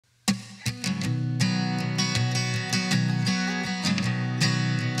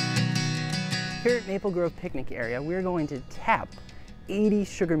Here at Maple Grove Picnic Area, we're going to tap 80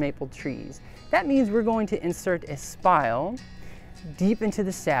 sugar maple trees. That means we're going to insert a spile deep into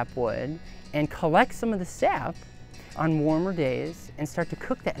the sapwood and collect some of the sap on warmer days and start to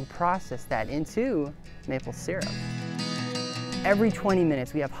cook that and process that into maple syrup. Every 20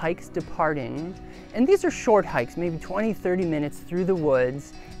 minutes we have hikes departing, and these are short hikes, maybe 20-30 minutes through the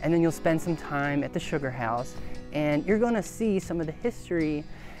woods, and then you'll spend some time at the sugar house and you're going to see some of the history.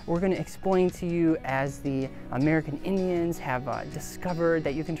 We're going to explain to you as the American Indians have discovered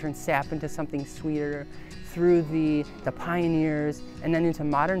that you can turn sap into something sweeter, through the pioneers, and then into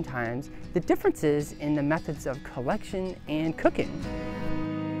modern times, the differences in the methods of collection and cooking.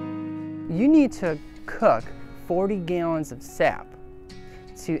 You need to cook 40 gallons of sap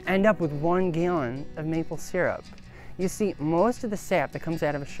to end up with 1 gallon of maple syrup. You see, most of the sap that comes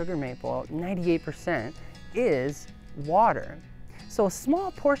out of a sugar maple, 98%, is water. So a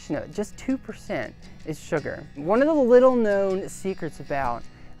small portion of it, just 2%, is sugar. One of the little known secrets about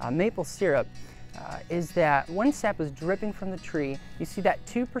maple syrup is that when sap is dripping from the tree, you see that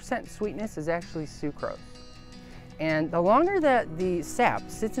 2% sweetness is actually sucrose. And the longer that the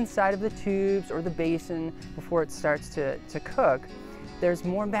sap sits inside of the tubes or the basin before it starts to cook, there's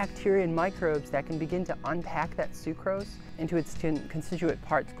more bacteria and microbes that can begin to unpack that sucrose into its constituent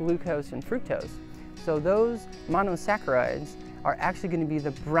parts, glucose and fructose. So those monosaccharides are actually going to be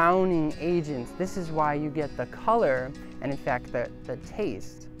the browning agents. This is why you get the color and in fact the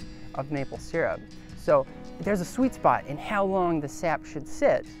taste of maple syrup. So there's a sweet spot in how long the sap should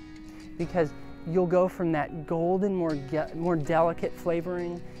sit, because you'll go from that golden, more delicate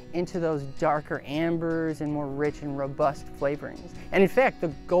flavoring into those darker ambers and more rich and robust flavorings. And in fact, the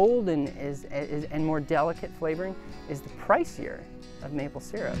golden and more delicate flavoring is the pricier of maple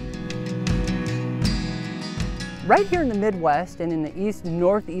syrup. Right here in the Midwest and in the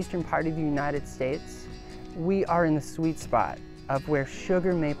northeastern part of the United States, we are in the sweet spot of where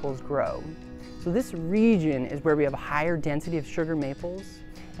sugar maples grow. So this region is where we have a higher density of sugar maples,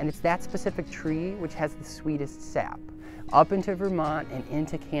 and it's that specific tree which has the sweetest sap. Up into Vermont and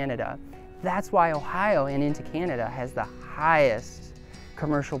into Canada. That's why Ohio and into Canada has the highest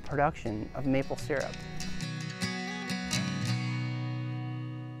commercial production of maple syrup.